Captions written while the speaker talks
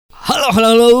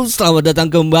Halo, selamat datang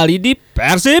kembali di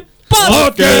Persib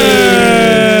Podcast.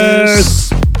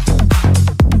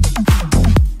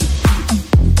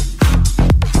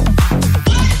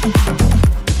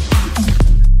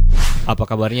 Apa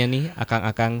kabarnya nih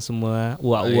akang-akang semua,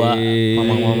 uwa-uwa,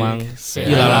 mamang-mamang,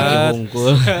 ilalaki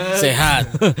bungkul. Sehat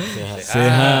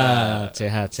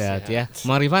ya.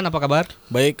 Mang Rifan apa kabar?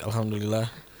 Baik,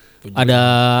 alhamdulillah. Ada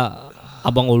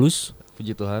Abang Ulus.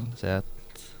 Puji Tuhan, sehat.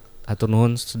 Hatur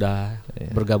nuhun sudah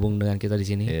bergabung dengan kita di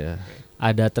sini. Iya.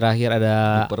 Ada terakhir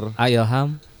ada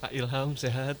Ilham. Ilham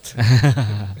sehat.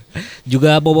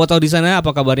 Juga Bobotoh di sana,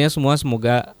 apa kabarnya semua?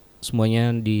 Semoga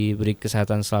semuanya diberi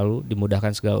kesehatan selalu,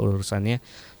 dimudahkan segala urusannya.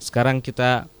 Sekarang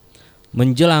kita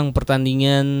menjelang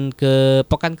pertandingan ke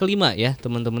pekan kelima ya,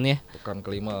 teman-teman ya.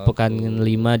 Pekan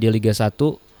kelima di Liga 1.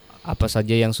 Apa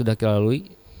saja yang sudah kita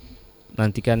lalui?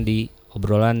 Nantikan di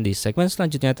obrolan di segmen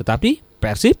selanjutnya, tetapi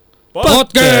Persib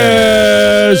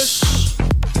Podcast.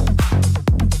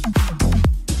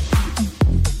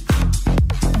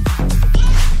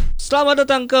 Selamat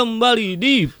datang kembali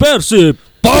di Persib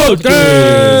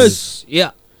Podcast.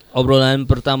 Ya, obrolan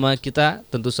pertama kita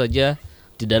tentu saja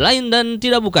tidak lain dan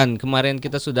tidak bukan. Kemarin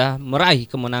kita sudah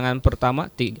meraih kemenangan pertama,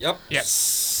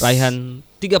 raihan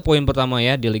 3 poin pertama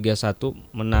ya di Liga 1,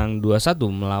 menang 2-1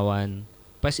 melawan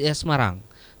PSIS Semarang.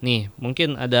 Nih,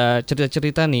 mungkin ada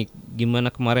cerita-cerita nih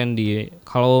gimana kemarin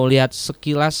kalau lihat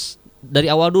sekilas dari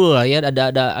awal dulu lah ya,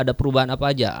 ada perubahan apa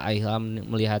aja Ilham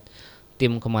melihat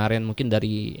tim kemarin, mungkin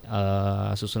dari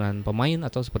susunan pemain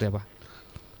atau seperti apa?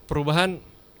 Perubahan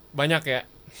banyak ya.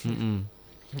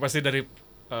 Pasti dari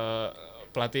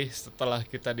pelatih setelah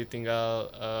kita ditinggal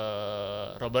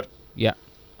Robert. Ya.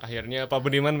 Akhirnya Pak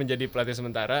Budiman menjadi pelatih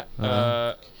sementara.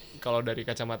 Kalau dari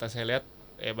kacamata saya lihat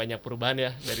banyak perubahan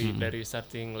ya dari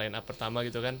starting line up pertama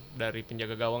gitu kan. Dari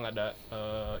penjaga gawang ada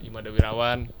Imada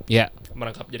Wirawan. Ya.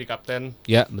 Merangkap jadi kapten.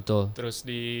 Ya, betul. Terus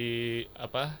di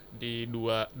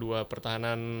dua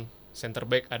pertahanan center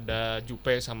back ada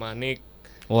Jupe sama Nick.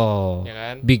 Wow, ya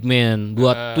kan? Big man,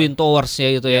 dua Twin Towers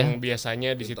ya itu ya. Yang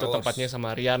biasanya di situ tempatnya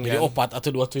sama Rian. Jadi kan? opat atau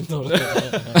 2 Twin Towers.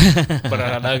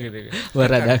 Beradak gitu.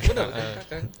 Beradak.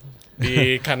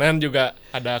 Di kanan juga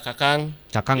ada Kakang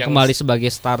kembali sebagai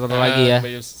starter lagi ya.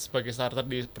 Sebagai starter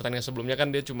di pertandingan sebelumnya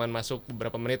kan dia cuma masuk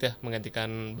beberapa menit ya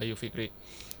menggantikan Bayu Fikri.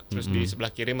 Terus di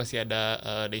sebelah kiri masih ada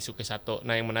Daisuke Sato.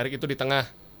 Nah yang menarik itu di tengah.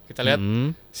 Kita lihat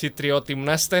si trio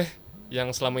timnas teh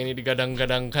yang selama ini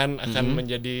digadang-gadangkan akan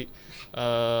menjadi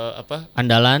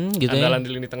andalan gitu ya. Andalan di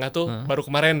lini tengah tuh baru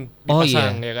kemarin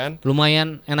dipasang ya kan.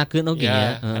 Lumayan enakeun oge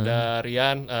ya. Ada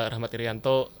Rian, Rahmat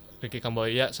Irianto, Ricky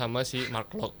Kamboya sama si Mark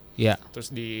Locke. Ya.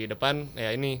 Terus di depan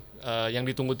ya ini yang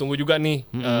ditunggu-tunggu juga nih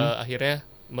akhirnya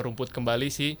merumput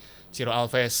kembali si Ciro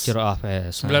Alves.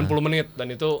 90 menit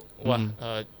dan itu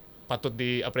patut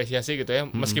diapresiasi gitu ya.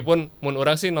 Meskipun mun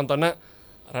urang sih nontonnya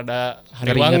rada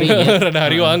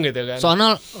hariwang gitu kan.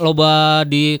 Soalnya loba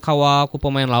di kawaku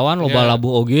pemain lawan, loba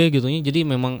labuh oge gitu nya. Jadi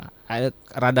memang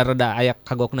rada-rada ayak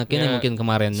kagokna kene mungkin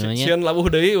kemarin nya. Sian labuh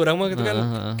deui urang mah gitu kan.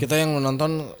 Kita yang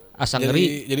menonton asa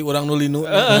ngeri jadi orang nu linu.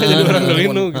 Jadi orang nu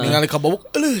linu gitu. Ningali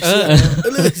kabobok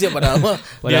siapa padahal mah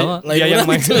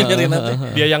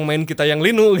dia yang main kita yang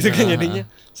linu gitu kan jadinya.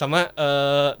 Sama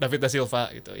David da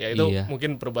Silva gitu. Ya itu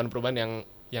mungkin perubahan-perubahan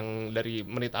yang dari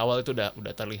menit awal itu udah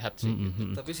terlihat sih.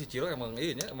 Tapi si Ciro emang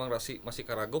masih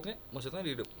karagoknya, maksudnya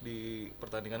di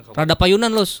pertandingan kemarin. Rada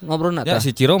payunan los ngobrolna tah. Ya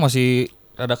si Ciro masih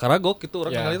rada karagok gitu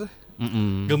orang kali itu.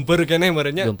 Gemper keneh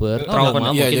merenya.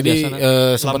 Trauma ya, mungkin jadi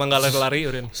selama enggak lari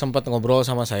urin. Sempat ngobrol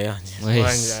sama saya.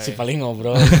 Si paling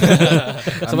ngobrol.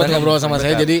 Sempat ngobrol sama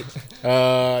saya jadi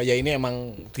ya ini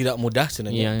emang tidak mudah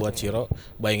sebenarnya buat Ciro.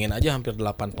 Bayangin aja hampir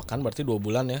 8 pekan berarti 2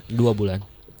 bulan ya. 2 bulan.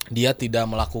 Dia tidak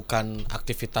melakukan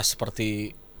aktivitas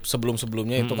seperti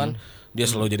sebelum-sebelumnya itu kan dia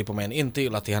selalu jadi pemain inti,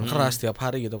 latihan keras tiap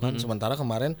hari gitu kan. Sementara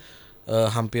kemarin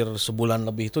hampir sebulan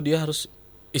lebih itu dia harus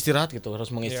istirahat gitu,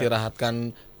 harus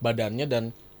mengistirahatkan badannya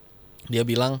dan dia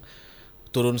bilang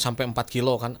turun sampai 4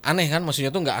 kilo kan. Aneh kan,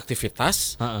 maksudnya tuh nggak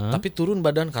aktivitas tapi turun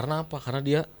badan karena apa? Karena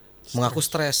dia mengaku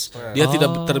stres. Dia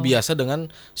tidak terbiasa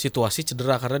dengan situasi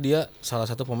cedera karena dia salah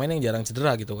satu pemain yang jarang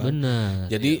cedera gitu kan.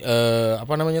 Benar. Jadi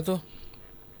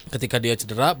ketika dia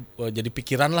cedera jadi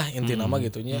pikiran lah inti nama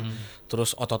gitunya.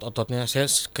 Terus otot-ototnya, saya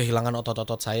kehilangan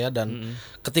otot-otot saya dan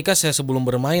ketika saya sebelum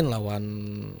bermain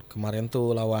kemarin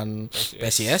lawan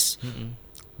PSIS,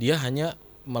 dia hanya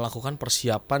melakukan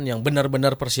persiapan yang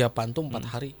benar-benar persiapan tuh 4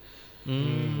 hari.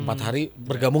 4 hari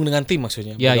bergabung dengan tim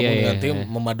maksudnya. Bergabung dengan tim,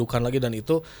 memadukan lagi dan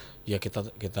itu ya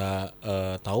kita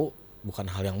tahu bukan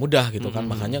hal yang mudah gitu kan.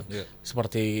 Makanya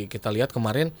seperti kita lihat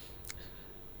kemarin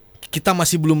kita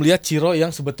masih belum lihat Ciro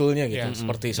yang sebetulnya gitu.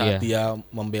 Seperti saat dia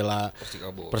membela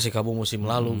Persikabo musim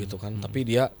lalu gitu kan. Tapi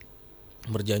dia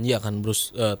berjanji akan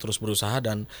terus berusaha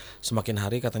dan semakin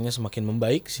hari katanya semakin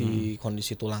membaik si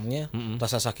kondisi tulangnya.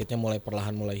 Rasa sakitnya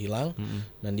perlahan mulai hilang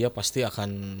dan dia pasti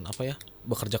akan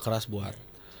bekerja keras buat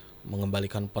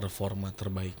mengembalikan performa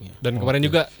terbaiknya. Dan kemarin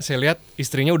juga saya lihat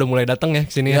istrinya udah mulai datang ya ke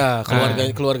sini ya.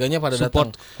 Keluarganya pada datang.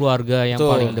 Keluarga yang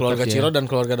paling dekat. Keluarga Ciro dan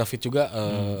keluarga David juga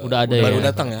udah ada baru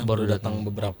datang ya. Baru datang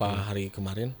beberapa hari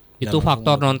kemarin. Itu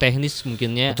faktor non teknis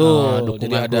mungkinnya. Itu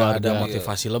jadi ada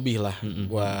motivasi lebih lah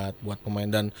buat pemain.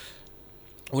 Dan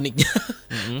uniknya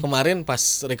kemarin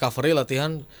pas recovery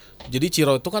latihan, jadi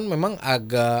Ciro itu kan memang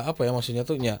agak maksudnya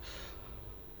tuh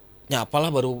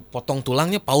apalah baru potong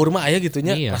tulangnya power mah aya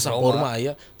gitunya, rasa power mah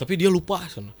aya, tapi dia lupa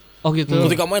sana. Oh gitu.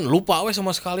 Ketika main lupa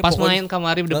sama sekali. Pas main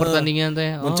kemarin di pertandingan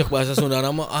teh. Mencek bahasa Sunda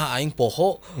mah aing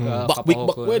poho, bak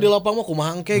we di lapang mah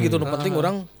kumaha engke gitu. Nu penting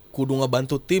orang kudu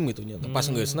ngabantu tim gitu nya. Pas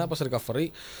geusna pas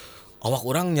recovery awak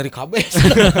orang nyeri kabeh.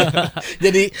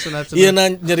 Jadi iya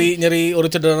nyeri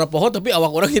urut cedera poho tapi awak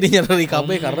orang jadi nyeri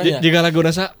kabeh karena jika lagu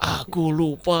nasa aku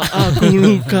lupa, aku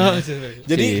luka.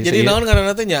 jadi naon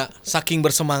ngaranna teh nya saking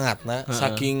bersemangatna,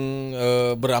 saking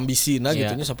berambisina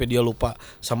gitu nya sampai dia lupa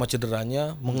sama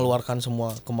cederanya, mengeluarkan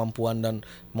semua kemampuan dan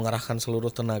mengarahkan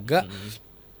seluruh tenaga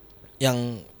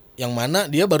yang mana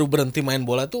dia baru berhenti main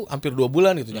bola tuh hampir 2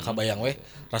 bulan gitu nya kabayang weh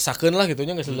rasakeun lah gitu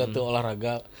nya geus teu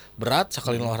olahraga berat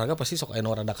sekali olahraga pasti sok aya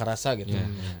rada karasa gitu.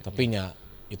 Tapi nya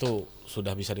itu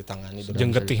sudah bisa ditangani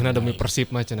jeung getihna demi Persib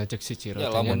mah cenah cek si Ciro.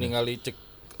 Ya lamun ningali cek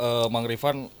Mang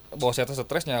Rifan bahwa saya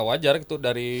stresnya wajar gitu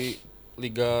dari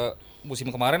liga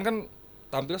musim kemarin kan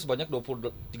tampil sebanyak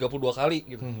 32 kali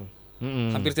gitu.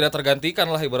 Hampir tidak tergantikan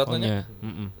lah ibaratnya.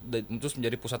 Dan terus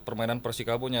menjadi pusat permainan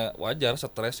Persikabonya wajar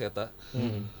stres eta.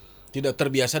 Tidak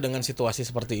terbiasa dengan situasi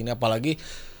seperti ini, apalagi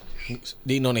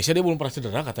di Indonesia dia belum pernah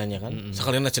cedera katanya kan.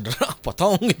 Sekalian cedera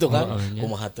potong gitu kan.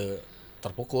 Kumaha teu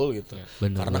terpukul gitu.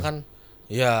 Karena kan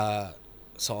ya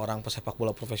seorang pesepak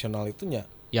bola profesional itu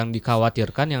yang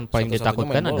dikhawatirkan, yang paling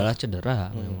ditakutkan adalah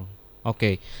cedera.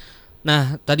 Oke.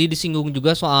 Nah, tadi disinggung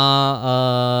juga soal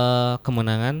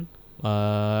kemenangan,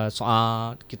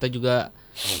 soal kita juga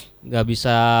nggak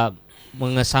bisa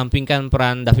mengesampingkan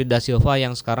peran David da Silva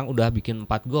yang sekarang udah bikin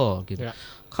 4 gol gitu.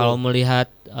 Kalau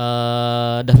melihat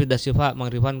David da Silva,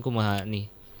 Mang Rifan kumaha nih?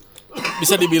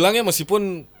 Bisa dibilang ya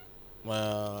meskipun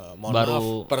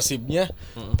baru Persibna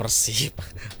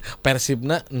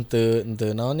ente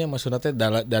naonnya maksudnya teh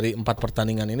dari 4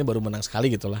 pertandingan ini baru menang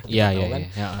sekali gitulah. Iya.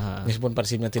 Meskipun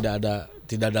Persibnya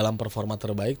tidak dalam performa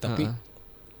terbaik tapi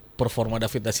performa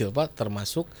David da Silva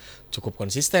termasuk cukup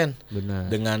konsisten.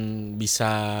 Benar. Dengan bisa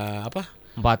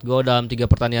 4 gol dalam 3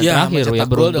 pertandingan terakhir ya,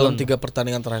 gol dalam 3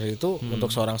 pertandingan terakhir itu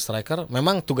untuk seorang striker.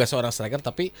 Memang tugas seorang striker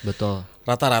tapi betul.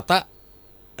 Rata-rata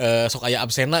sok aya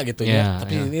absena gitu ya.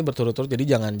 Tapi ini berturut-turut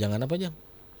jadi jangan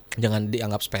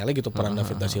dianggap sepele gitu peran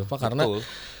David da Silva karena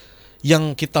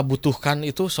yang kita butuhkan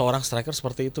itu seorang striker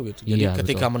seperti itu gitu. Jadi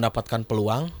ketika mendapatkan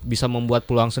peluang bisa membuat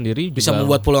peluang sendiri, bisa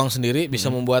membuat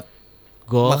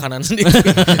makanan sendiri,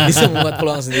 bisa membuat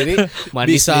peluang sendiri,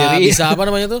 bisa apa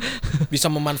namanya tuh, bisa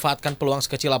memanfaatkan peluang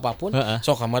sekecil apapun.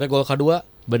 So kamarnya gol kedua,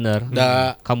 bener.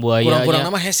 Kambuaya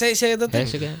kurang-kurang nama hese itu tuh.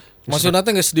 Maksudnya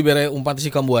teh geus dibere umpan si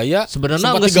Kambuaya.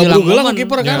 Sebenarnya geus 30 geula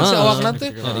kiper kan si awakna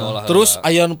teh. Terus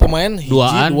aya pemain hiji,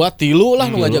 2, 3 lah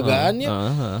nu ngajagaannya.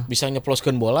 Bisa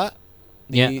nyeploskeun bola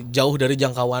jauh dari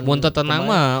jangkauan. Mun tenang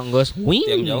mah geus wing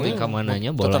ka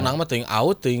mananya bola. Tenang mah teuing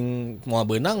out, teuing moal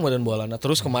beunang badan bolana.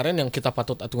 Terus kemarin yang kita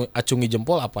patut acungi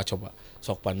jempol apa coba?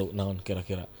 Sok Pandu naon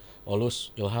kira-kira? Olus,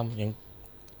 Ilham yang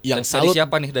salut. Dari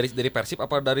siapa nih? Dari Persib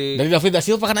apa dari David da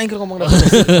Silva kan aing ngomong David da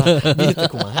Silva. Gitu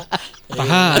kumaha?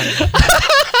 Tahan.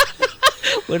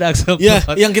 Udah ya,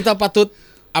 yang kita patut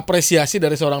apresiasi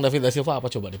dari seorang David da Silva apa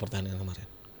coba di pertandingan kemarin?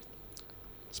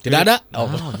 Tidak ada.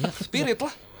 Spirit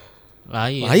lah.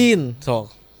 Lain.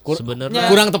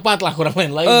 Sebenarnya kurang tepat lah, kurang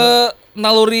lain.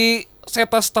 Naluri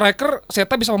Seta striker,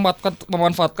 Seta bisa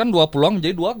memanfaatkan 2 peluang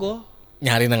menjadi 2 gol.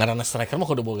 Nyari nangarana striker mah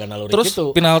kudu boga naluri terus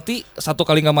gitu. Penalti 1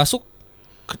 kali enggak masuk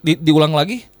diulang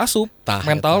lagi asup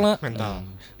mental.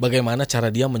 Bagaimana cara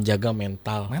dia menjaga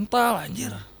mental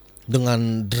anjir.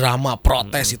 Dengan drama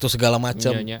protes itu segala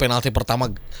macam. Penalti pertama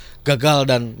gagal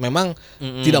dan memang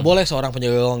tidak boleh seorang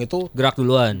penjaga gawang itu gerak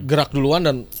duluan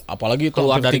dan apalagi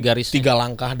keluar dari garis 3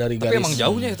 langkah dari garis. Tapi emang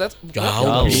jauhnya itu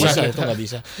jauh bisa itu nggak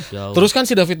bisa. Terus kan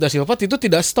si David da Silva itu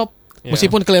tidak stop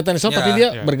meskipun kelihatan stop tapi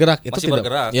dia bergerak itu masih tidak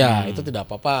bergerak. itu tidak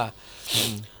apa-apa.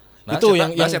 Nah, itu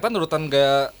yang setan urutan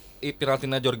gaya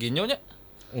penaltina Jorginho nya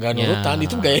Enggak nurutan,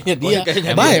 itu gayanya dia.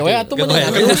 Bae we atuh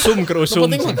menang. Kerusum.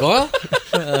 Penting mah gol.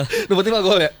 Nu penting mah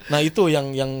gol ya. Nah, itu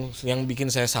yang bikin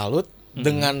saya salut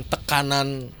dengan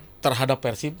tekanan terhadap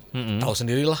Persib. Tahu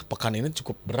sendirilah pekan ini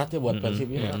cukup berat ya buat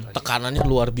Persib ya. Tekanannya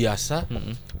luar biasa.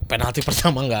 Penalti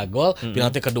pertama enggak gol,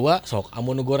 penalti kedua sok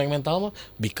amun nu goreng mental mah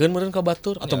bikeun meureun ka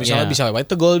batur atau misalnya bisa wae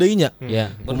teh gol deui nya. Iya.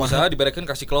 Bisa diberekeun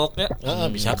kasih kloknya.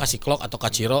 Bisa kasih klok atau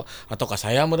ka Ciro atau ka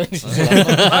saya meureun di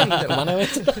Sleman. Kemana we?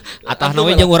 Atahna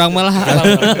we jeung urang mah lah.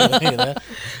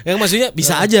 Yang maksudnya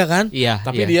bisa aja kan? Iya.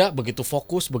 Tapi dia begitu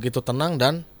fokus, begitu tenang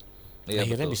dan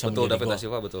akhirnya bisa betul menjadi David gol. da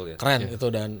Silva betul ya. Keren itu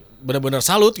dan benar-benar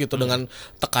salut gitu dengan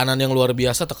tekanan yang luar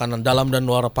biasa, tekanan dalam dan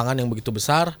luar lapangan yang begitu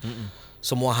besar.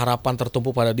 Semua harapan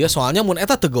tertumpu pada dia. Soalnya mun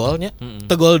eta teu golnya,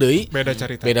 teu gol deui. Beda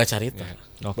carita.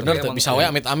 Bener teh bisa we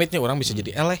amit-amitnya orang bisa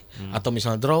jadi eleh atau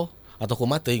misalnya draw atau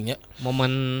kumaha teuing nya.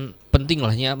 Momen penting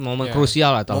lah ya, momen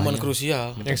krusial atau momen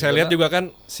krusial. Yang saya lihat juga kan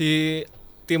si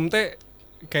tim teh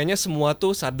kayaknya semua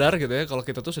tuh sadar gitu ya kalau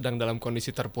kita tuh sedang dalam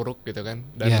kondisi terpuruk gitu kan.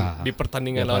 Dan di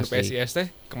pertandingan lawan PSIS teh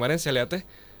kemarin saya lihat teh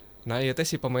nah ieu teh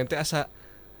si pemain teh asa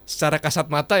secara kasat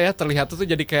mata ya terlihat tuh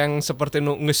jadi kayak yang seperti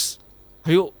nu geus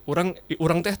ayo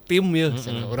orang teh tim ya,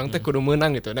 orang teh kudu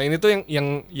menang gitu. Nah ini tuh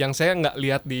yang saya nggak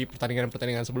lihat di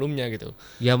pertandingan sebelumnya gitu.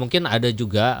 Ya mungkin ada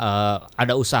juga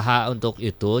ada usaha untuk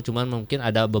itu, cuman mungkin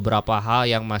ada beberapa hal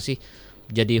yang masih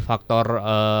jadi faktor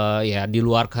ya di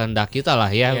luar kehendak kita lah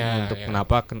ya untuk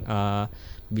kenapa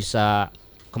bisa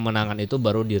kemenangan itu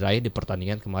baru diraih di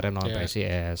pertandingan kemarin lawan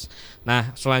PSIS.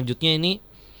 Nah selanjutnya ini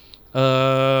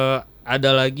ada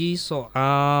lagi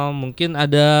soal mungkin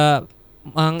ada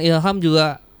Mang Ilham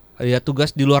juga ya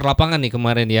tugas di luar lapangan nih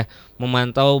kemarin ya,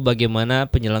 memantau bagaimana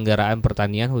penyelenggaraan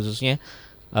pertandingan khususnya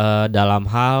dalam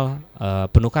hal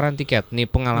penukaran tiket. Nih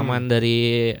pengalaman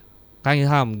dari Kang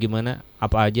Ilham gimana,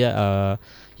 apa aja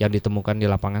yang ditemukan di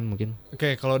lapangan mungkin?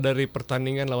 Oke, kalau dari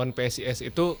pertandingan lawan PSIS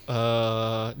itu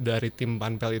dari tim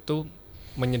Panpel itu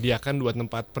menyediakan 2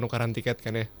 tempat penukaran tiket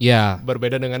kan ya. Ya.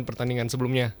 Berbeda dengan pertandingan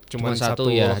sebelumnya, cuma satu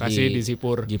ya, lokasi di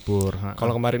Zipur.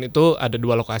 Kalau kemarin itu ada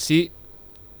 2 lokasi.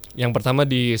 Yang pertama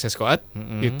di Seskoat,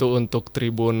 itu untuk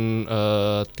tribun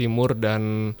timur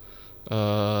dan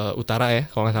utara ya,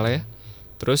 kalau nggak salah ya.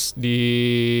 Terus di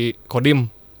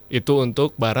Kodim itu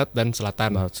untuk barat dan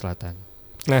selatan.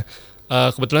 Nah,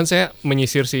 kebetulan saya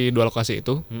menyisir si 2 lokasi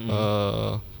itu.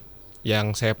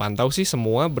 Yang saya pantau sih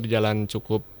semua berjalan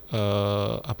cukup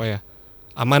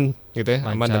aman gitu ya,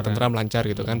 aman dan tentram, lancar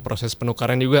gitu kan. Proses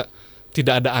penukaran juga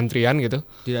tidak ada antrian gitu.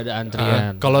 Tidak ada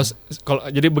antrian. Kalau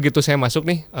jadi begitu saya masuk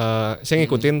nih, saya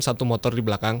ngikutin satu motor di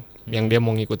belakang yang dia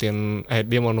mau ngikutin,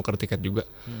 dia mau nuker tiket juga.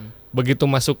 Begitu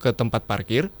masuk ke tempat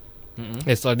parkir,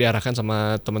 setelah diarahkan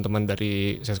sama teman-teman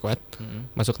dari Sesquad,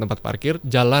 masuk ke tempat parkir,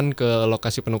 jalan ke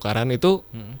lokasi penukaran itu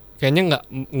kayaknya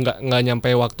nggak nyampe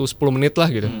waktu 10 menit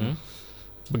lah gitu.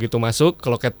 Begitu masuk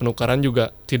ke loket penukaran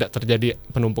juga tidak terjadi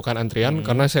penumpukan antrian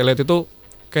karena saya lihat itu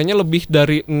kayaknya lebih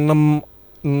dari 6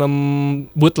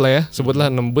 booth lah ya,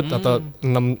 sebutlah 6 booth atau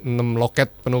 6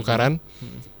 loket penukaran.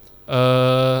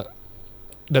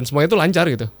 Dan semuanya itu lancar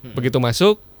gitu. Begitu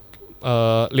masuk,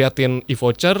 liatin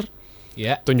e-voucher,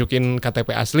 tunjukin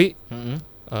KTP asli,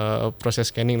 proses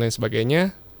scanning dan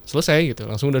sebagainya, selesai gitu.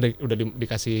 Langsung udah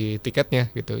dikasih tiketnya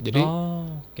gitu. Jadi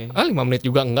 5 menit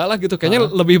juga enggak lah gitu.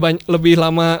 Kayaknya lebih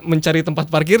lama mencari tempat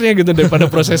parkirnya gitu daripada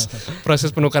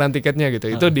proses penukaran tiketnya gitu.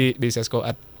 Itu di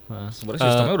Seskoat. Sebenarnya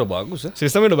sistemnya udah bagus ya.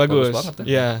 Sistemnya udah bagus banget ya.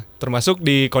 Ya, termasuk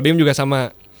di Kodim juga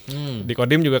sama. Di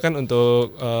Kodim juga kan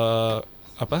untuk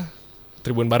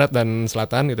Tribun Barat dan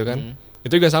Selatan gitu kan.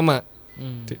 Itu juga sama.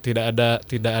 Tidak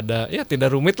ada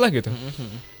rumit lah gitu.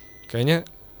 Kayaknya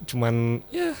cuman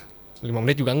 5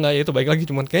 menit juga enggak ya, itu baik lagi,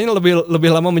 cuman kayaknya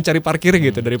lebih lama mencari parkir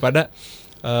gitu daripada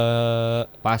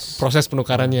proses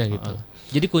penukarannya gitu.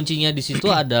 Jadi kuncinya di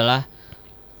situ adalah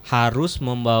harus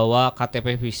membawa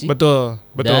KTP fisik. Betul.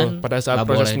 Pada saat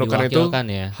proses penukaran itu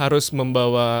harus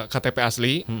membawa KTP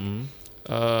asli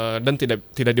dan tidak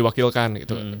diwakilkan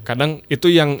gitu. Kadang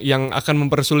itu yang akan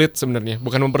mempersulit sebenarnya.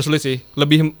 Bukan mempersulit sih,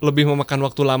 lebih memakan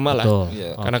waktu lama lah.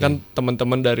 Karena kan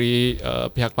teman-teman dari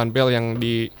pihak Panpel yang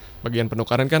di bagian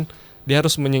penukaran kan dia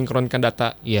harus menyingkronkan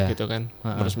data gitu kan.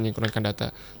 Harus menyingkronkan data.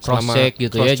 Cross check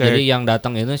gitu ya. Jadi yang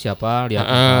datang itu siapa, lihat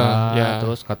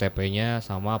terus KTP-nya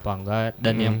sama apa enggak,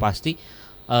 dan yang pasti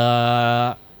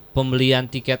pembelian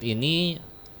tiket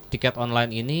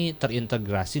online ini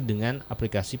terintegrasi dengan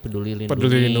aplikasi Peduli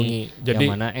Lindungi. Jadi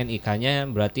yang mana NIK-nya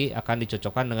berarti akan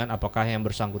dicocokkan dengan apakah yang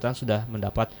bersangkutan sudah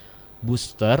mendapat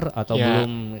booster atau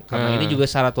belum. Karena ini juga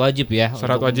syarat wajib ya.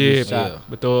 Syarat wajib,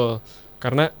 betul.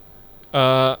 Karena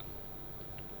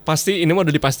pasti ini mah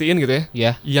udah dipastiin gitu ya.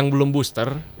 Ya. Yang belum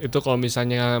booster itu kalau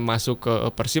misalnya masuk ke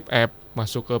Persib app,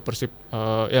 masuk ke Persib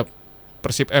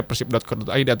Persib app,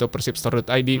 persib.co.id atau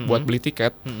persibstore.id buat beli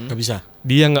tiket, Nggak bisa.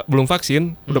 dia belum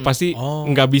vaksin, udah pasti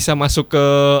nggak bisa masuk ke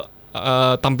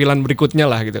tampilan berikutnya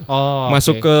lah gitu.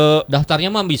 Masuk ke daftarnya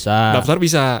mah bisa. daftar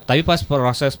bisa. Tapi pas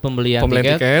proses pembelian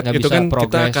tiket nggak itu bisa kan progress.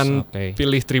 kita akan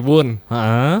pilih tribun,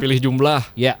 pilih jumlah,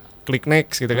 klik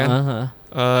next gitu kan.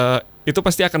 Itu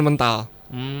pasti akan mental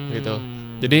gitu.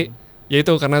 Jadi ya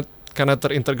itu karena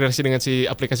terintegrasi dengan si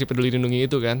aplikasi Peduli Lindungi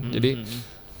itu kan. Jadi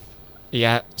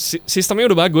ya sistemnya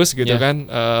udah bagus gitu kan.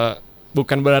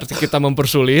 Bukan berarti kita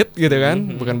mempersulit gitu kan,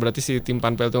 bukan berarti si tim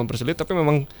Panpel itu mempersulit, tapi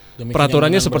memang Demi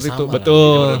peraturannya kenyamanan seperti itu. bersama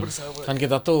Betul. Kan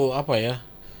kita tuh apa ya?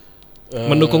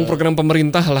 Mendukung program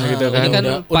pemerintah lah gitu kan. Ini kan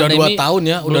udah 2 tahun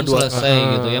ya, belum udah 2 selesai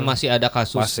gitu ya, masih ada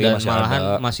kasus dan Masih malahan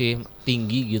ada. masih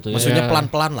tinggi gitu ya. Maksudnya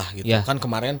pelan-pelan lah gitu. Ya. Kan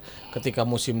kemarin ketika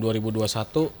musim 2021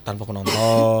 tanpa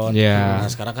penonton. Ya. Nah,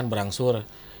 sekarang kan berangsur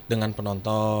dengan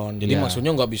penonton. Jadi Ya.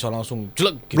 maksudnya nggak bisa langsung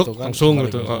jelek gitu kan. Langsung Sekali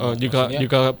gitu. Maksudnya,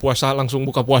 Jika puasa langsung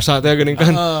buka puasa teh geuning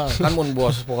kan. kan mun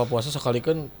buka puasa sekali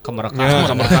kan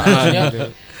Kemerdekaan.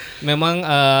 maksudnya Memang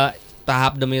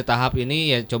tahap demi tahap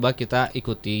ini ya coba kita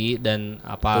ikuti, dan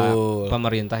apa Betul.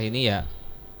 pemerintah ini ya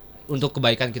untuk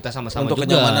kebaikan kita sama-sama untuk juga.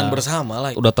 kenyamanan bersama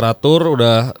lah. Udah teratur,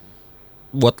 udah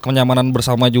buat kenyamanan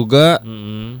bersama juga.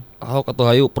 Atuh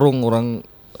hayu perung orang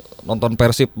nonton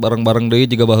Persib bareng-bareng deui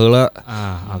jiga baheula.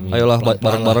 Amin. Ayolah Pelan-pelan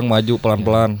bareng-bareng maju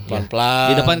pelan-pelan. Pelan-pelan.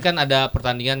 Di depan kan ada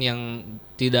pertandingan yang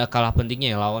tidak kalah pentingnya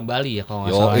ya, lawan Bali ya kalau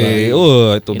nggak Yo,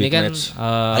 salah. itu Ini big kan match.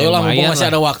 Ayolah mumpung lumayan masih lah.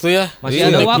 ada waktu ya. Masih Iya,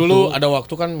 ada like waktu. Dulu ada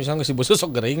waktu kan misalnya si bosnya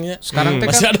sok geringnya. Sekarang teh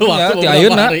Masih kan ada waktu. ti beberapa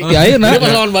ayeuna, hari. ti ayeuna. Jadi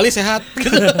pas lawan Bali sehat.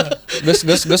 Geus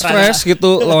fresh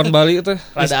gitu lawan Bali itu.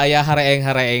 rada aya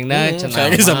hareeng-hareengna cenah. Saya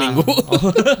bisa mah. minggu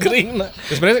kering nah.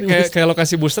 Sebenarnya kayak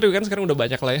lokasi booster juga kan sekarang udah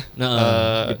banyak lah ya. Di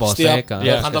Setiap polsek.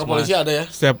 ya, kantor puskesmas. polisi ada ya.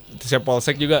 Setiap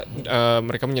polsek juga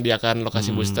mereka menyediakan lokasi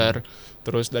booster.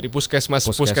 Terus dari puskesmas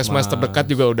terdekat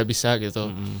juga udah bisa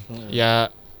gitu. Ya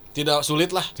Tidak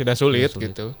sulit lah. tidak sulit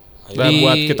gitu. Ayo. Dan Di-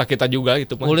 buat kita juga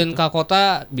itu mah. Ulin ke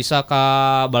kota bisa ke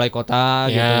balai kota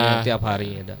gitu Ya. ya, tiap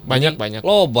hari ada. Banyak.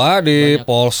 Loba di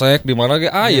polsek di mana ge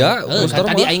aya booster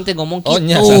Kan tadi mah. aing teh ngomong Oh, gitu.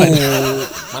 nya,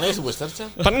 Mana ya si booster Chan?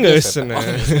 Pan geus cenah.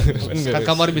 Kan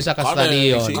kamar bisa ke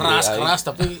stadion. Keras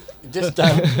tapi just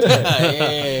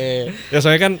Ya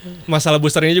soalnya kan masalah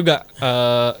boosternya juga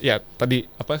ya tadi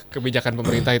kebijakan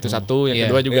pemerintah itu satu, yang Iya.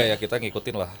 kedua juga ya kita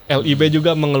ngikutin lah. LIB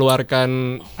juga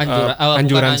mengeluarkan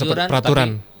Anjuran, seperti tapi peraturan,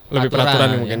 lebih peraturan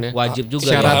ya. mungkin ya. Wajib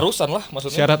juga Syarat- ya. Harusan lah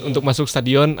maksudnya. Syarat untuk masuk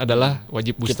stadion adalah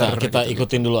wajib booster. kita gitu.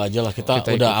 ikutin dulu aja lah. Kita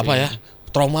Kita udah ikutin. apa ya?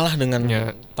 Trauma lah dengan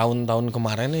Ya. tahun-tahun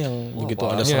kemarin yang begitu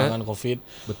ada parah. serangan Covid.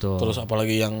 Betul. Terus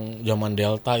apalagi yang zaman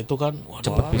Delta itu kan waduh,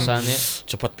 Cepet pisannya.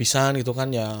 cepat pisan gitu kan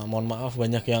ya, mohon maaf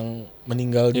banyak yang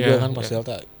meninggal juga Iya, kan pas iya.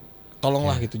 Delta.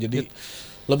 Tolonglah gitu. Jadi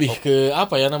lebih ke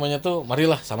apa ya namanya tuh,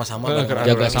 marilah sama-sama bareng-bareng.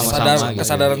 Jaga sama-sama gitu.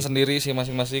 Kesadaran sendiri sih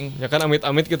masing-masing. Ya kan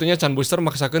amit-amit gitunya can booster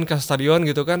maksakeun ke stadion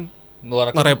gitu kan.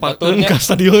 Ngeluarkan Ngerepakeun baturnya. ke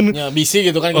stadion. Ya bisi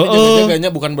gitu kan, kita Oh. jaga-jaganya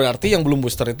bukan berarti yang belum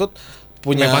booster itu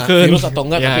punya Ngerepakeun. virus atau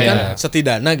enggak, Ya, tapi ya. kan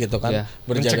setidaknya gitu kan Ya.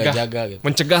 berjaga-jaga gitu.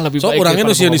 Mencegah lebih So baik. orangnya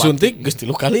daripada nusia mengobati. disuntik geus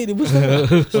 3 kali di booster.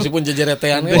 Meskipun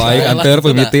jejeretean Wah, aing anter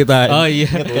pemiti tah. Oh iya.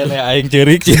 Kene aing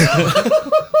ceurik.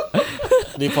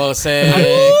 di Polsek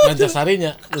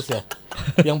Rancasarinya terus ya.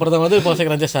 Yang pertama tuh di Polsek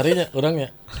Rancasarinya orangnya.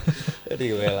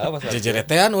 Jadi lah Mas.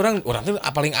 Jejeretean orang tuh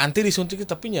paling anti disuntik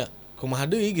tapi nya kumaha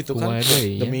deui gitu kan. Kumaha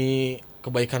deui, ya. Demi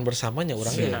kebaikan bersamanya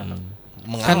orangnya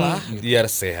mengalah gitu. Biar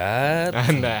sehat.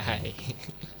 Andai.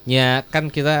 Ya kan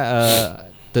kita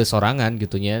teu sorangan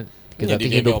gitunya. Kita Jadi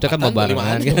teh hidup teh kan diopatan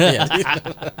bebarengan 5 gitu. hari.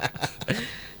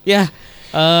 Ya,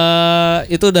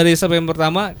 itu dari segmen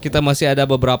pertama. Kita masih ada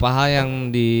beberapa hal yang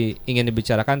ingin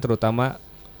dibicarakan, terutama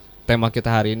tema kita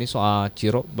hari ini soal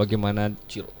Ciro. Bagaimana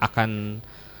Ciro akan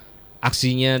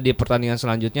aksinya di pertandingan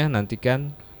selanjutnya. Nantikan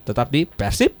tetap di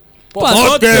Persib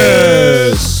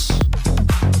Podcast.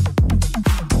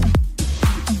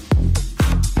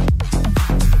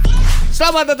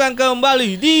 Selamat datang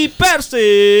kembali di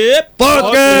Persib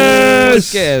Podcast.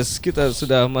 Kita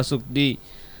sudah masuk di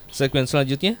segmen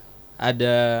selanjutnya.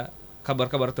 Ada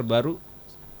kabar-kabar terbaru.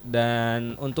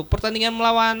 Dan untuk pertandingan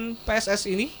melawan PSS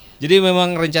ini, jadi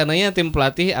memang rencananya tim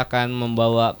pelatih akan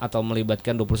membawa atau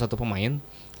melibatkan 21 pemain.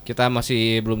 Kita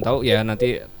masih belum tahu ya,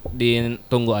 nanti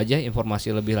ditunggu aja informasi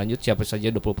lebih lanjut siapa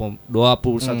saja 21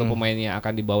 pemain yang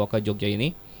akan dibawa ke Jogja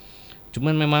ini.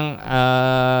 Cuman memang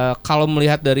kalau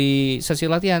melihat dari sesi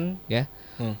latihan ya,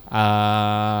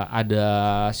 ada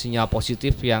sinyal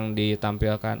positif yang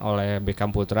ditampilkan oleh Beckham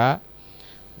Putra.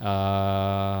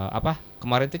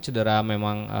 kemarin itu cedera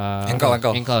memang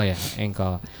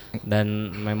Engkel.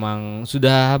 Dan memang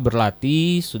sudah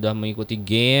berlatih, sudah mengikuti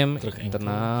game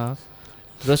internal.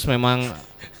 Terus memang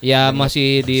ya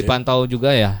masih dipantau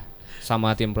juga ya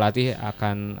sama tim pelatih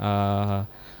akan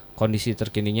kondisi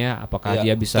terkininya apakah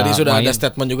dia bisa tadi sudah main. ada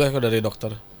statement juga dari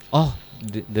dokter. Oh,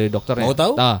 dari dokter ya? Mau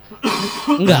tahu?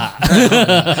 Enggak.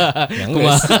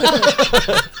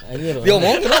 Dia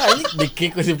ngomong kira anjing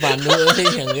dikik ku si Pandu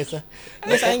yang geus.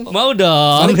 Geus aing. Mau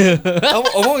dong.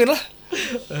 Omongin lah.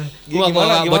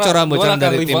 Gimana bocoran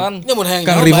dari tim. Nya mun hayang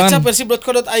Kang baca Rivan.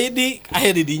 persib.co.id,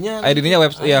 aya di dinya. ID-nya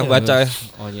web ya baca ya.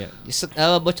 Oh iya.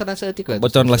 Bocoran sedikit.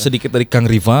 Bocoran lah sedikit dari Kang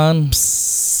Rivan.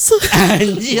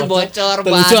 Anjir bocor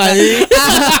Lucu banget. anjing.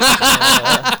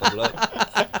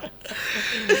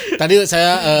 Tadi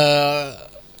saya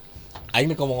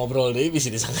aing mau ngobrol deh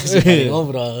bisa disangka sih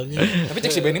ngobrol. Tapi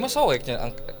cek si Benny mah soeknya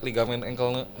ligamen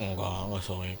engkelnya. Enggak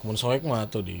soek. Mun soek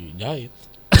mah tuh dijahit.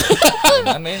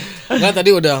 Aneh. Enggak, tadi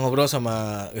udah ngobrol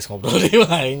sama ngobrol deh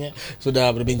kayaknya.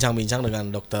 Sudah berbincang-bincang dengan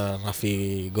Dokter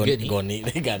Raffi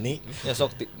Gani. Ya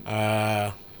sok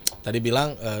tadi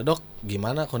bilang, "Dok,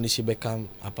 gimana kondisi Beckham?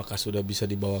 Apakah sudah bisa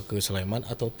dibawa ke Sleman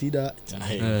atau tidak?"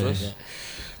 Terus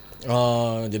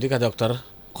jadi kata dokter,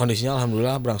 kondisinya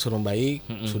alhamdulillah berangsur membaik,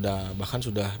 sudah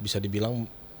bisa dibilang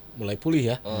mulai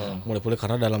pulih ya. Mulai pulih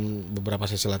karena dalam beberapa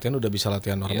sesi latihan udah bisa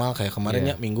latihan normal kayak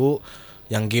kemarin ya Minggu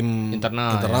yang game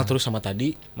internal ya. Terus sama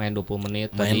tadi main 20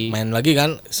 menit main lagi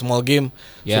kan small game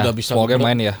sudah bisa small game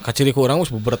main ya. Kaciri ku urang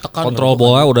geus bertekan. Kontrol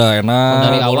bola udah enak.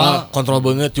 Dari awal kontrol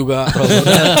banget juga.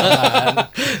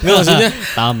 Nggak maksudnya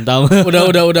tam.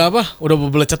 udah apa? Udah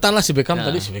belecetan lah si Beckham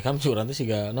tadi. Si Beckham curang teh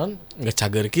siga non enggak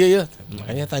cager kieu ya.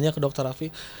 Makanya tanya ke dokter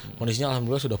Raffi, kondisinya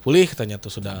alhamdulillah sudah pulih katanya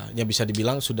tuh ya bisa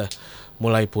dibilang sudah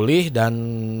mulai pulih dan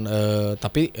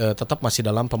tapi tetap masih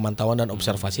dalam pemantauan dan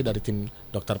observasi dari tim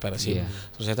dokter Persib.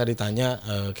 Terus saya tadi tanya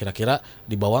kira-kira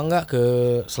dibawa nggak ke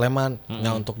Sleman?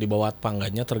 Nah untuk dibawa apa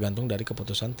enggaknya tergantung dari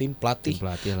keputusan tim pelatih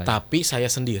Tapi saya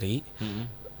sendiri,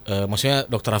 maksudnya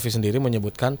dokter Raffi sendiri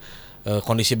menyebutkan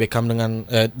kondisi Beckham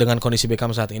dengan kondisi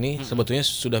Beckham saat ini sebetulnya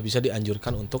sudah bisa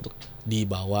dianjurkan untuk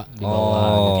dibawa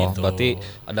gitu. Berarti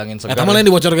ada angin segar. Eta mah lain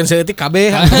dibocorkeun seeutik kabeh.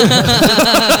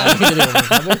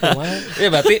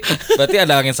 Iya berarti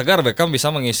ada angin segar Beckham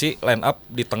bisa mengisi line up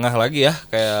di tengah lagi ya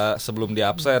kayak sebelum dia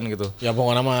absen gitu. Ya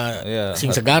pokoknya mah sing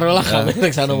segar lah kabeh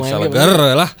rek sanu main. Sing segar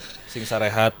lah, sing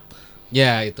sarehat.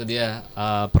 Ya itu dia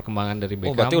perkembangan dari Beckham.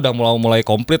 Oh berarti udah mulai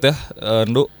komplit ya,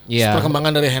 Ndu. Iya.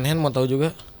 Perkembangan dari Hen mau tahu juga?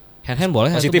 Hen boleh.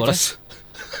 Masih tipes.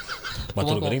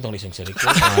 Batur gering tong diseng-serik.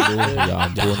 Aduh, ya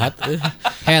ampun.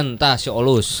 Hen tah si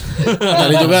Olus.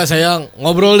 Tadi juga saya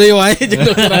ngobrol deh wae jeung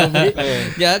dokter Raffi.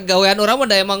 Ya gawean urang mah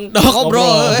da emang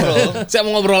ngobrol. Saya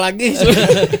mau ngobrol lagi.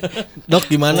 Dok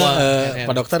gimana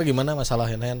Pak Dokter gimana masalah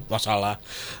Hen? Masalah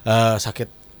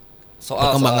sakit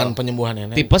perkembangan penyembuhan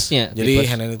Hen. Tipesnya. Jadi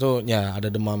Hen itu ya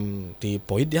ada demam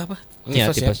tipoid ya apa?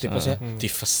 Tipesnya.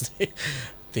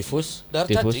 Tifus.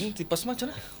 Dar cacing tipes mah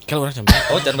cenah. Kalau orang sampai.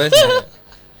 Oh can bae.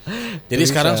 Jadi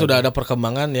sekarang sudah ada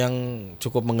perkembangan yang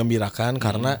cukup menggembirakan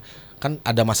karena kan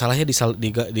ada masalahnya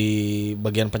di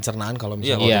bagian pencernaan kalau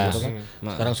misalnya gitu kan.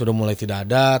 Sekarang sudah mulai tidak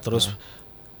ada, terus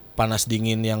panas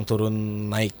dingin yang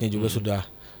turun naiknya juga sudah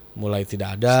mulai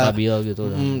tidak ada, stabil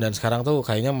gitu dan sekarang tuh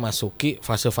kayaknya masuki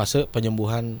fase-fase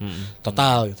penyembuhan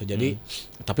total gitu. Jadi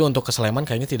tapi untuk ke Sleman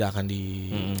kayaknya tidak akan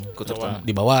diikut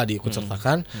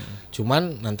sertakan.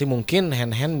 Cuman nanti mungkin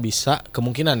Hen bisa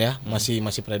kemungkinan ya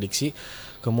masih prediksi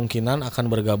kemungkinan akan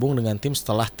bergabung dengan tim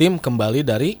setelah tim kembali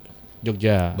dari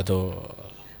Jogja. Betul.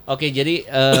 Oke, jadi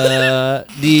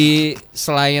di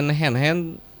selain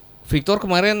Hen Victor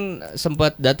kemarin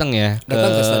sempat datang ya ke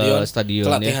stadion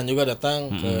pelatihan juga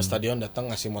datang ke stadion, datang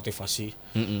ngasih motivasi.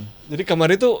 Jadi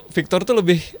kemarin tuh Victor tuh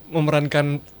lebih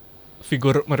memerankan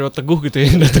figur Mario Teguh gitu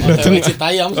ya, datang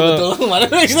Citayam sebetulnya kemarin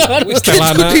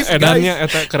Stelana edannya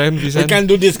eta keren pisan. We can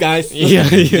do this guys. Iya.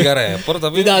 Jika rapper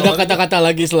tapi tidak ada kata-kata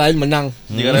lagi selain menang.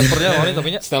 Jika rappernya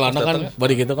tapi Stelana kan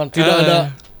body gitu kan tidak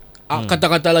ada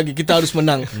kata-kata lagi, kita harus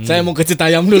menang. Saya mau ke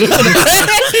Citayam dulu.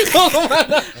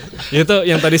 Itu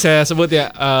yang tadi saya sebut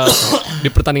ya, di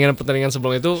pertandingan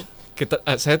sebelum itu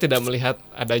saya tidak melihat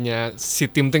adanya si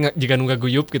tim jika nunggah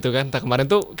guyup gitu kan. Kemarin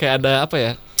tuh kayak ada apa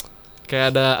ya?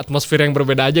 Kayak ada atmosfer yang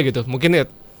berbeda aja gitu. Mungkin ya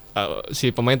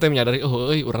si pemain teh menyadari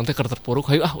urang teh keur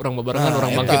terpuruk, hayu urang babarengan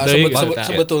urang bangkit deui.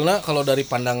 Sebetulnya kalau dari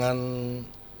pandangan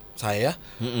saya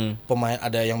pemain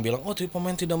ada yang bilang tuh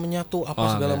pemain tidak menyatu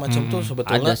segala macam tuh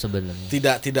sebetulnya ada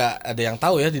sebenarnya tidak ada yang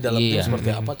tahu ya di dalam tim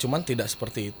seperti apa, cuman tidak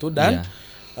seperti itu dan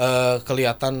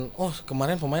kelihatan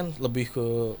kemarin pemain lebih ke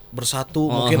bersatu,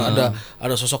 mungkin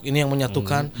ada sosok ini yang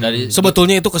menyatukan.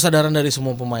 Sebetulnya itu kesadaran dari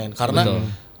semua pemain karena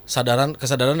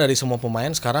kesadaran dari semua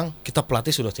pemain sekarang kita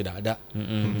pelatih sudah tidak ada.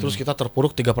 Terus kita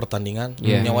terpuruk 3 pertandingan.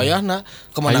 Nyawayahna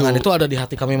kemenangan itu ada di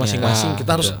hati kami masing-masing.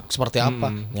 Kita harus seperti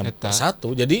apa?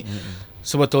 Bersatu. Jadi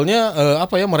sebetulnya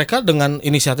mereka dengan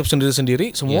inisiatif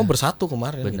sendiri-sendiri semua bersatu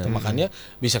kemarin gitu. Makanya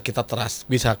bisa kita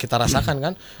rasakan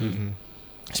kan.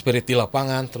 Spirit di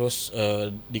lapangan, terus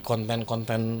di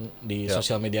konten-konten di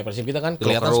sosial media Persib kita kan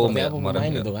kelihatan seperti apa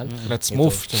pemain gitu kan. Let's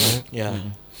move.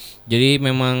 Jadi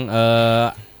memang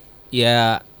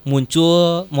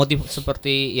muncul motif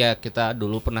seperti kita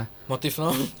dulu pernah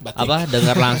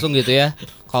dengar langsung gitu ya.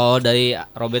 Kalau dari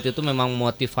Robert itu memang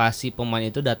motivasi pemain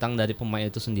itu datang dari pemain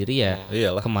itu sendiri ya.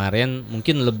 Kemarin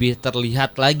mungkin lebih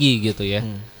terlihat lagi gitu ya.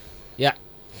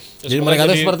 Jadi mereka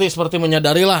tuh seperti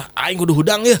menyadari lah, aing kudu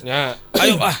hudang ya.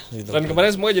 Ayo gitu. Dan kemarin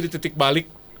semua jadi titik balik,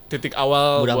 titik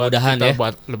awal mudah-mudahan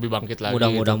buat lebih bangkit lagi.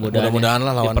 Mudah-mudahan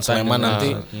lah lawan Sleman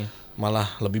nanti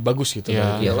malah lebih bagus gitu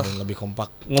lebih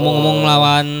kompak. Ngomong-ngomong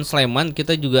lawan Sleman,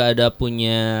 kita juga ada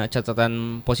punya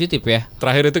catatan positif ya.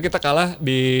 Terakhir itu kita kalah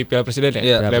di Piala Presiden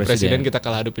ya. Piala Presiden kita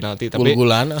kalah adu penalti tapi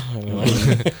gul-gulan.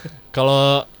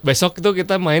 Kalau besok itu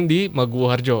kita main di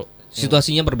Maguwoharjo.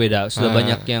 Situasinya berbeda, sudah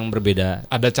banyak yang berbeda.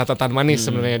 Ada catatan manis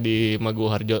sebenarnya di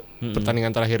Maguwoharjo.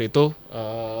 Pertandingan terakhir itu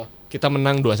kita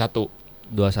menang 2-1.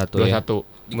 2-1 ya.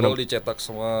 Gol dicetak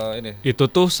sama ini. Itu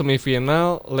tuh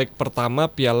semifinal leg pertama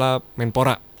Piala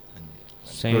Menpora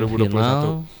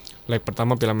 2021. Leg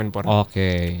pertama Piala Menpora.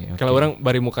 Oke. Kalau orang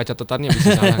bari muka catatannya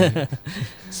bisa salah.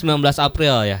 19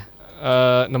 April ya.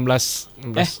 16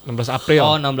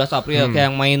 April. 16 April kayak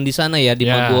yang main di sana ya di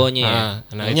Maguwonya ya.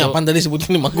 Nah, ini apaan tadi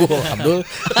sebutin di Maguwo, Abdul?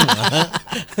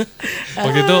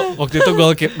 waktu itu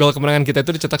gol kemenangan kita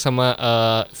itu dicetak sama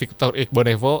Victor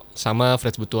Iqbonevo sama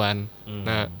Fred Butuan.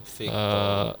 Nah,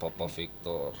 Papa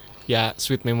Victor. Ya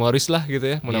sweet memories lah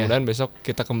gitu ya. Mudah-mudahan besok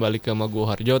kita kembali ke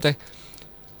Maguwoharjo teh.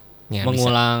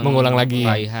 Mengulang lagi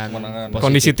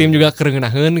kondisi tim juga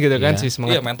kerengenaheun gitu kan si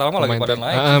semangat mental mah lagi pada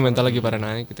naik mental lagi pada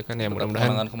naik gitu kan ya mudah-mudahan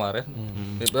kemenangan kemarin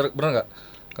benar nggak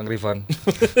Kang Rifan?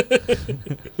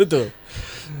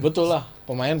 betul lah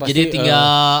pemain pasti jadi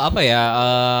tinggal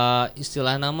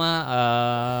istilah nama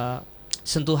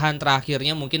sentuhan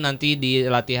terakhirnya mungkin nanti di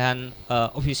latihan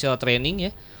official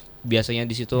training ya biasanya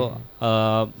di situ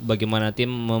bagaimana tim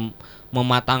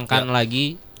mematangkan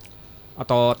lagi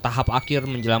atau tahap akhir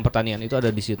menjelang pertandingan itu ada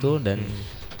di situ dan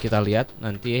kita lihat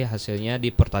nanti hasilnya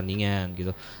di pertandingan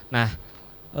gitu. Nah,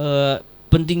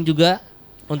 penting juga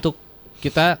untuk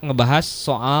kita ngebahas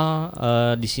soal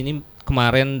di sini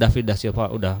kemarin David da Silva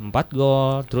udah 4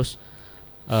 gol, terus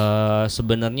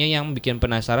sebenarnya yang bikin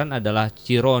penasaran adalah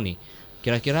Ciro nih.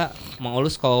 Kira-kira Mang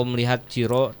Olus kalau melihat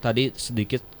Ciro tadi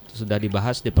sedikit sudah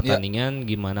dibahas di pertandingan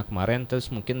gimana kemarin, terus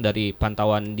mungkin dari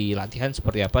pantauan di latihan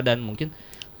seperti apa dan mungkin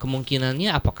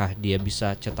kemungkinannya apakah dia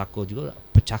bisa cetak gol juga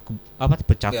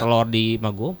pecah telur di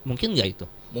Maguwo mungkin nggak itu?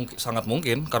 Sangat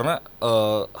mungkin karena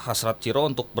hasrat Ciro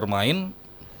untuk bermain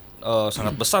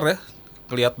sangat besar ya.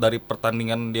 Lihat dari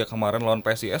pertandingan dia kemarin lawan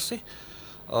PSIS sih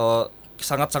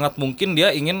sangat-sangat mungkin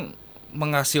dia ingin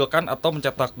menghasilkan atau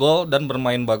mencetak gol dan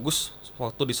bermain bagus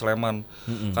waktu di Sleman.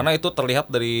 Karena itu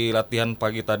terlihat dari latihan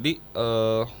pagi tadi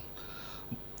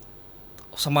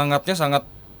semangatnya sangat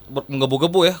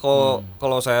menggebu-gebu ya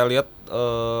kalau saya lihat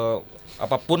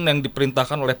apapun yang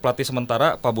diperintahkan oleh pelatih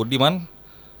sementara Pak Budiman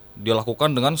dia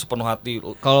lakukan dengan sepenuh hati.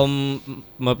 Kalau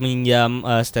meminjam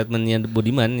statementnya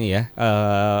Budiman ya,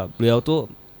 beliau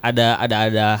tuh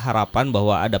ada harapan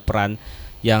bahwa ada peran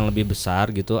yang lebih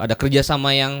besar gitu, ada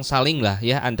kerjasama yang saling lah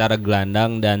ya antara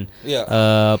gelandang dan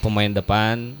pemain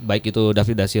depan baik itu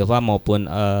David da Silva maupun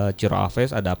Ciro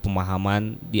Alves, ada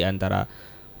pemahaman di antara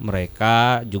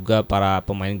mereka juga para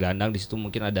pemain gelandang di situ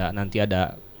mungkin nanti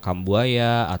ada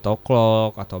Kambuaya atau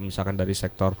Klok atau misalkan dari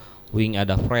sektor wing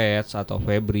ada Freds atau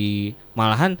Febri.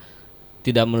 Malahan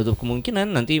tidak menutup kemungkinan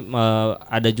nanti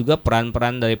ada juga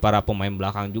peran-peran dari para pemain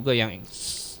belakang juga yang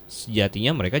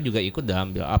sejatinya mereka juga ikut dalam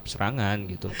build up serangan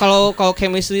gitu. Kalau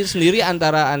chemistry sendiri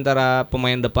antara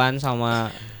pemain depan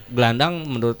sama gelandang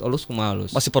menurut Olus kumaha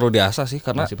Olus? Masih perlu diasah sih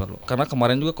karena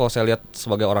kemarin juga kalau saya lihat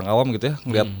sebagai orang awam gitu ya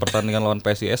ngelihat pertandingan lawan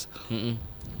PSIS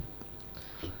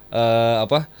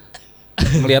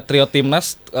melihat trio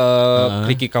timnas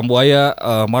Ricky Kambuaya,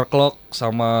 Mark Lok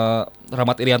sama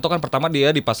Rahmat Irianto kan pertama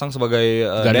dia dipasang sebagai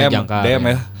DM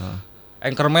ya.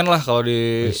 Anchorman lah kalau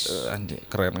di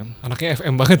keren kan. Anaknya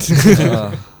FM banget sih.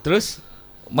 Terus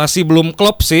masih belum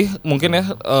klop sih mungkin ya,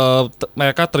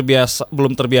 mereka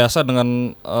belum terbiasa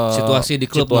dengan situasi di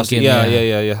klub mungkin ya.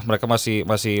 Mereka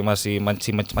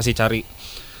masih cari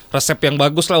resep yang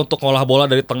bagus lah untuk ngolah bola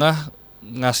dari tengah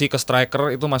ngasih ke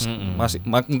striker itu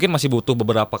mungkin masih butuh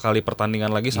beberapa kali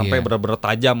pertandingan lagi sampai benar-benar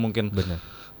tajam mungkin. Bener.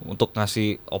 Untuk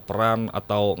ngasih operan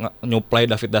atau nyuplai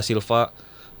David da Silva.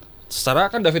 Secara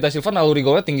kan David da Silva naluri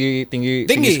golnya tinggi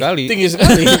sekali. Tinggi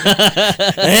sekali.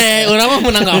 Orang mah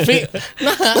menanggapi.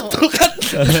 Nah, betul kan.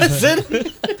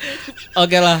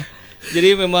 Oke lah.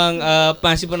 Jadi memang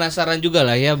masih penasaran juga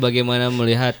lah ya bagaimana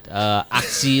melihat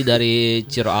aksi dari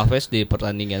Ciro Alves di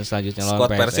pertandingan selanjutnya lawan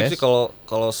Squad PSS. Persib sih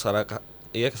kalau secara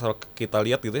kalau kita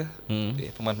lihat gitu ya,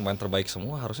 pemain-pemain terbaik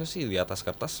semua harusnya sih di atas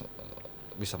kertas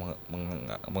bisa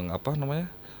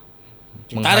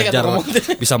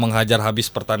bisa menghajar habis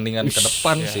pertandingan ke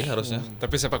depan sih harusnya.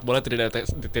 Tapi sepak bola tidak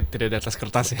di atas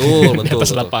kertas ya. Betul. Di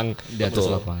atas lapangan. Di atas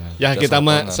lapangan. Ya kita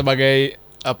mah sebagai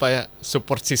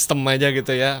support system aja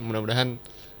gitu ya. Mudah-mudahan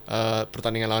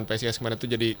pertandingan lawan PSIS kemarin itu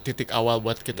jadi titik awal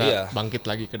buat kita bangkit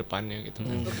lagi ke depannya gitu.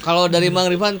 Kalau dari Mang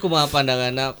Rifan kumaha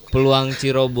pandanganna peluang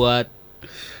Ciro buat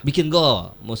bikin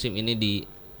gol musim ini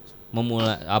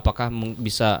apakah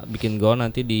bisa bikin gol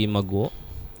nanti di Maguwo?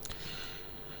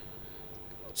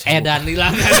 Dan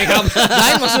hilang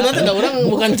lain maksudnya tidak orang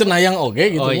bukan cenayang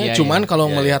oge gitu ya. Cuman kalau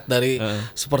melihat dari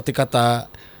seperti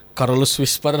kata Carlos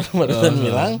Whisper barusan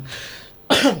bilang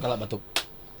kalau batuk.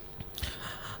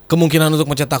 Kemungkinan untuk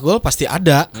mencetak gol pasti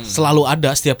ada, selalu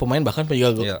ada setiap pemain bahkan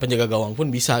penjaga gawang pun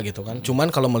bisa gitu kan.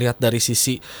 Cuman kalau melihat dari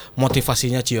sisi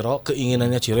motivasinya Ciro,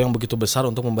 keinginannya Ciro yang begitu besar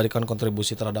untuk memberikan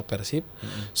kontribusi terhadap Persib,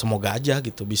 semoga aja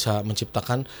gitu bisa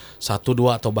menciptakan 1,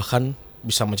 2 atau bahkan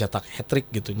bisa mencetak hat-trick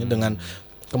gitu dengan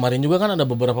kemarin juga kan ada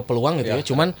beberapa peluang gitu ya.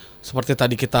 Cuman seperti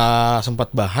tadi kita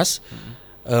sempat bahas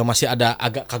masih ada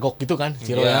agak kagok gitu kan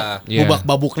Ciro ya. Bubak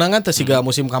babukna kan tesiga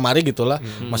musim kamari gitulah.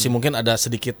 Masih mungkin ada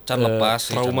sedikit trauma.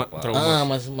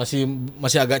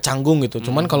 Masih agak canggung gitu.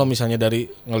 Cuman kalau misalnya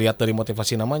ngelihat dari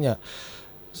motivasi namanya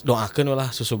doakeun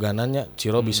lah susuganannya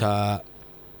Ciro bisa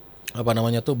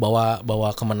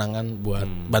bawa kemenangan buat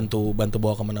bantu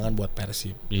bawa kemenangan buat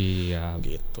Persib. Iya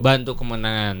gitu. Bantu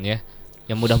kemenangan ya.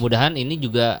 Yang mudah-mudahan ini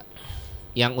juga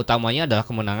yang utamanya adalah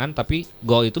kemenangan, tapi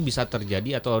gol itu bisa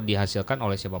terjadi atau dihasilkan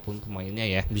oleh siapapun pemainnya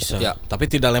ya. Bisa. Ya,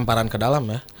 tapi tidak lemparan ke dalam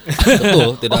ya.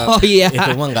 Betul, tidak. Oh iya.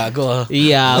 Itu mah enggak gol.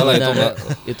 Iya, benar.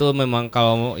 Itu memang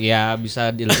kalau ya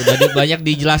bisa udah banyak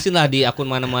dijelasin lah di akun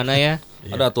mana-mana ya.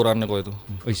 Ada aturannya kok itu.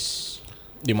 Wis.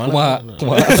 Di mana?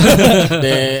 Kumaha?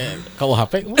 Di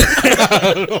KUHP.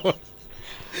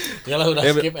 Yalah udah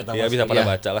skip eta. Ya bisa pada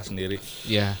baca lah sendiri.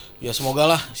 Iya. Ya semoga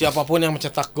lah siapapun yang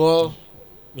mencetak gol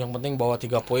yang penting bawa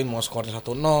 3 poin, mau skornya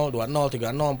 1-0, 2-0, 3-0,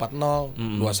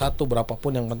 4-0, 2-1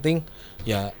 berapapun yang penting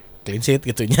ya clean sheet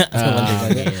gitunya.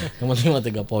 Yang penting mah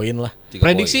 3 poin lah.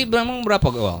 Prediksi memang berapa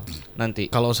gol nanti?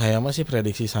 Kalau saya mah sih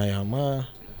prediksi saya mah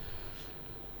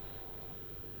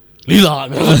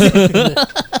lila.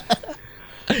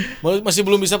 Masih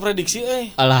belum bisa prediksi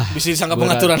Alah, bisa sangka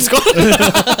pengaturan skor.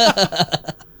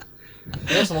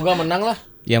 Ya semoga menang lah.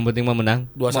 Yang penting mah menang.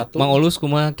 2-1. Mang Olus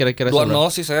kumaha kira-kira 2-0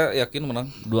 sih saya yakin menang.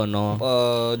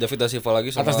 2-0. David da Silva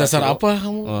lagi sama atas dasar Ciro. apa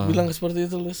kamu bilang seperti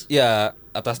itu, Lus? Ya,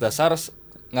 atas dasar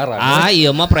ngarang. Iya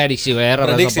mah prediksi we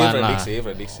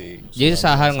prediksi. Jadi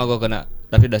saha ngagokena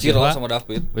David da Ciro Silva sama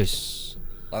David. wis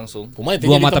Langsung.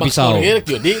 Dua mata pisau.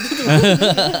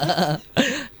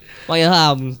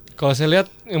 Mayam. Kalau saya lihat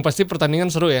yang pasti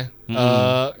pertandingan seru ya.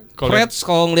 Freds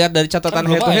kalau ngelihat dari catatan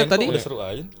head to head tadi seru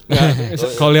aja.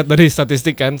 Kalau lihat dari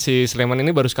statistik kan si Sleman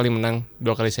ini baru sekali menang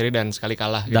 2 kali seri dan sekali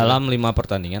kalah gitu. dalam 5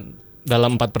 pertandingan.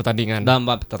 Dalam 4 pertandingan.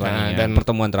 Dan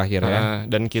pertemuan terakhir ya.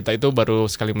 Dan kita itu baru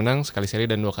sekali menang, sekali seri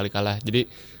dan 2 kali kalah. Jadi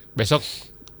besok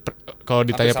kalau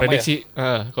ditanya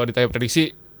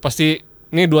prediksi, pasti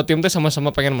ini 2 tim teh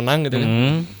sama-sama pengen menang gitu kan.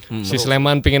 Si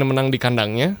Sleman pengen menang di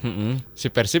kandangnya. Si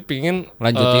Persib pengen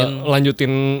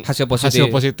lanjutin hasil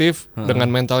positif dengan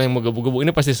mental yang menggebu-gebu.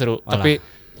 Ini pasti seru. Tapi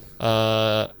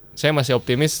saya masih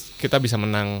optimis kita bisa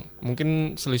menang.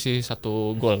 Mungkin selisih 1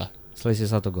 gol lah. Selisih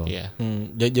 1 gol. Iya.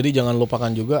 Jadi jangan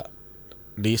lupakan juga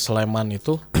di Sleman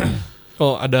itu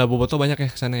ada boboto banyak ya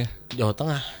kesana ya. Jawa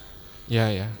Tengah. Ya.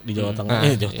 Di Jawa Tengah.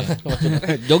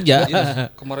 Jogja.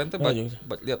 Kemarin tuh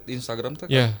lihat di Instagram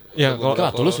tuh. Ya.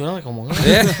 Kalau tulus orang ngomongnya.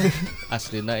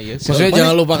 Aslina iya. Maksudnya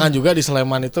jangan lupakan juga di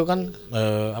Sleman itu kan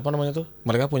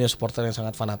mereka punya supporter yang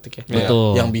sangat fanatik ya.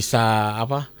 Betul. Yang bisa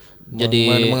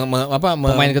jadi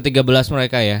pemain ke-13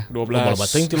 mereka ya.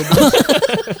 12.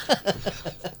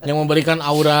 Yang memberikan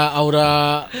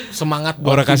aura semangat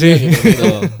buat kasih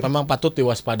gitu. Memang patut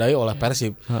diwaspadai oleh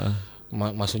Persib.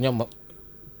 Maksudnya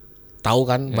tahu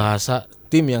kan bahasa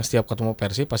tim yang setiap ketemu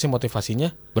Persib pasti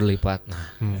motivasinya berlipat.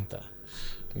 Nah,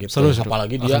 gitu. Seru.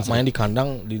 Apalagi dia main di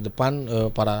kandang di depan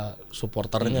para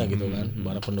supporternya gitu kan,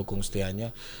 para pendukung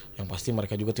setianya, yang pasti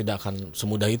mereka juga tidak akan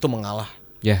semudah itu mengalah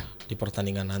di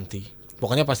pertandingan nanti.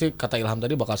 Pokoknya pasti kata Ilham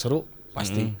tadi bakal seru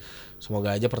pasti.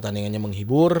 Semoga aja pertandingannya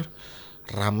menghibur,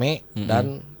 rame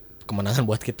dan kemenangan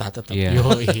buat kita tetap.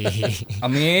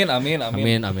 Amin.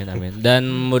 Dan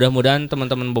mudah-mudahan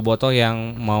teman-teman bobotoh yang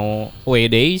mau away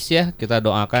days ya, kita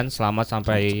doakan selamat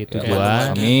sampai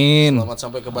tujuan. Amin. Selamat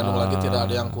sampai ke Bandung lagi, tidak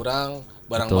ada yang kurang,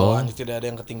 barang bawaannya tidak ada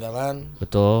yang ketinggalan.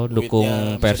 Betul,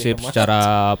 dukung Persib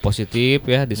secara positif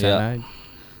ya di sana.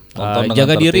 tertib.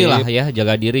 Jaga diri lah ya,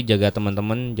 jaga diri, jaga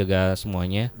teman-teman, jaga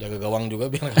semuanya. Jaga gawang juga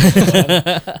biar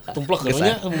tumplek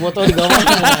kerunya bobotoh di gawang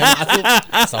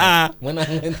masuk.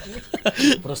 Menang.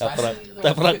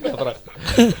 Taprak.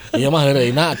 Iya mah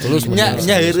heureuna tulus nya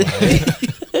heureuy.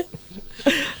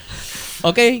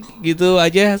 Oke, gitu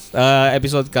aja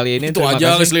episode kali ini. Itu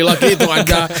aja sekali lagi itu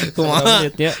aja. Kumaha?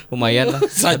 Lumayan lah.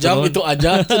 Sajam itu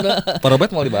aja. Pak Robert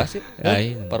mau dibahas ya?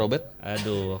 Pak Robert.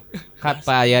 Aduh. Kat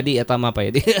Pak Yadi eta mah Pak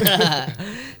Yadi.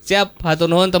 Siap, hatur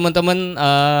nuhun teman-teman,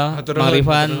 Mang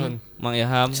Rifan, Mang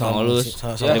Ilham, Mang Olus.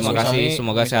 Terima kasih,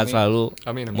 semoga sehat selalu.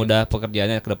 Amin. Mudah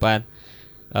pekerjaannya ke depan.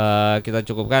 Kita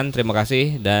cukupkan, terima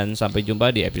kasih dan sampai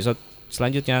jumpa di episode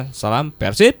selanjutnya. Salam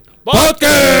Persib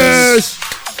Podcast.